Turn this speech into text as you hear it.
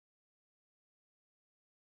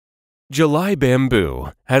July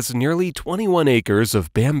BAMBU has nearly 21 acres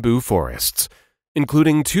of bamboo forests,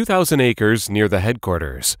 including 2,000 acres near the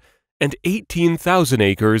headquarters and 18,000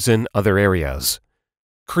 acres in other areas,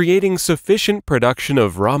 creating sufficient production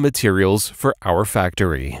of raw materials for our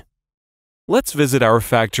factory. Let's visit our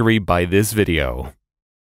factory by this video.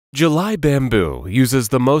 July BAMBU uses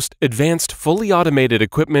the most advanced fully automated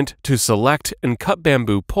equipment to select and cut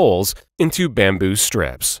bamboo poles into bamboo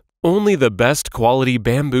strips. Only the best quality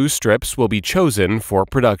bamboo strips will be chosen for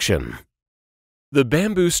production. The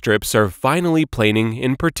bamboo strips are finely planing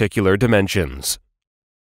in particular dimensions.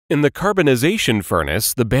 In the carbonization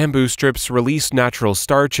furnace, the bamboo strips release natural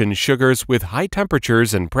starch and sugars with high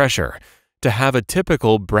temperatures and pressure to have a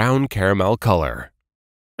typical brown caramel color.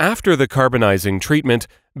 After the carbonizing treatment,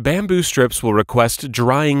 bamboo strips will request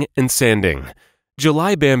drying and sanding.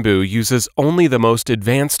 July BAMBU uses only the most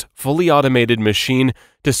advanced, fully automated machine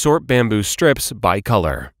to sort bamboo strips by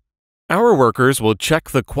color. Our workers will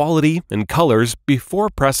check the quality and colors before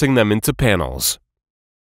pressing them into panels.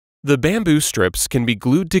 The bamboo strips can be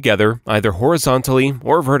glued together either horizontally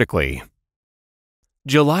or vertically.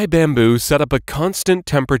 July BAMBU set up a constant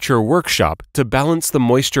temperature workshop to balance the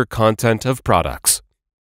moisture content of products.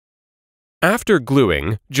 After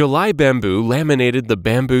gluing, July BAMBU laminated the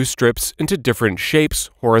bamboo strips into different shapes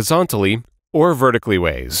horizontally or vertically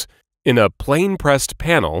ways. In a plain pressed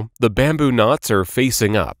panel, the bamboo knots are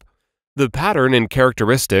facing up. The pattern and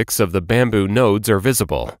characteristics of the bamboo nodes are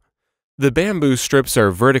visible. The bamboo strips are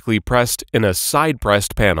vertically pressed in a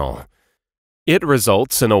side-pressed panel. It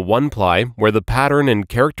results in a one-ply where the pattern and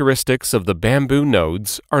characteristics of the bamboo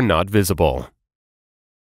nodes are not visible.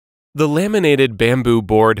 The laminated bamboo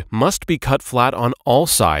board must be cut flat on all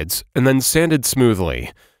sides and then sanded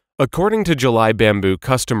smoothly, according to July BAMBU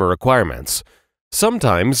customer requirements.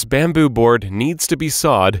 Sometimes bamboo board needs to be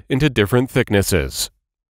sawed into different thicknesses.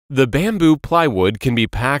 The bamboo plywood can be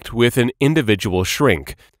packed with an individual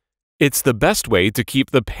shrink. It's the best way to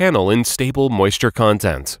keep the panel in stable moisture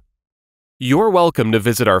content. You're welcome to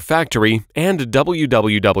visit our factory and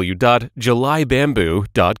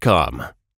www.julybambu.com.